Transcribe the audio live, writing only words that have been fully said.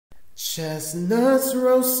Chestnuts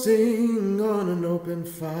roasting on an open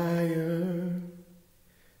fire,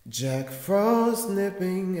 Jack Frost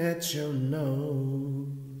nipping at your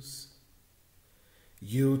nose,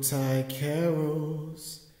 Yuletide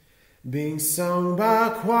carols being sung by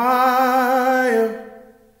a choir,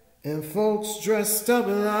 and folks dressed up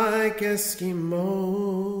like Eskimos.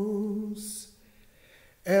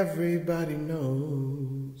 Everybody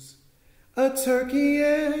knows a turkey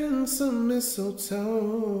and some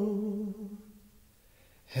mistletoe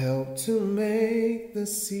help to make the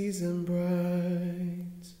season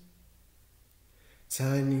bright.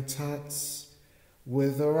 Tiny tots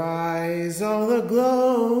with their eyes all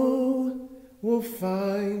aglow will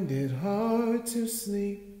find it hard to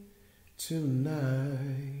sleep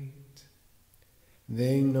tonight.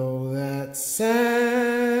 They know that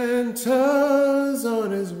Santa's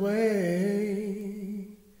on his way.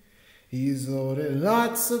 He's loaded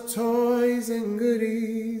lots of toys and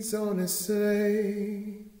goodies on his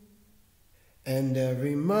sleigh. And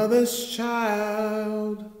every mother's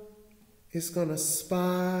child is gonna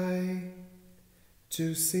spy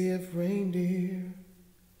to see if reindeer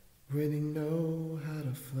really know how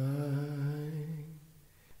to fly.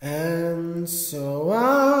 And so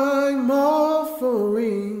I'm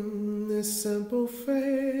offering this simple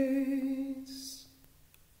phrase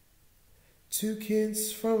to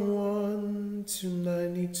kids from 1 to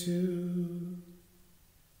 92.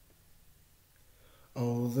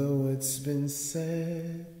 Although it's been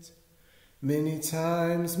said many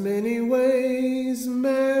times, many ways,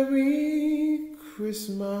 Merry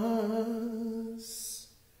Christmas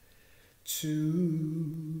to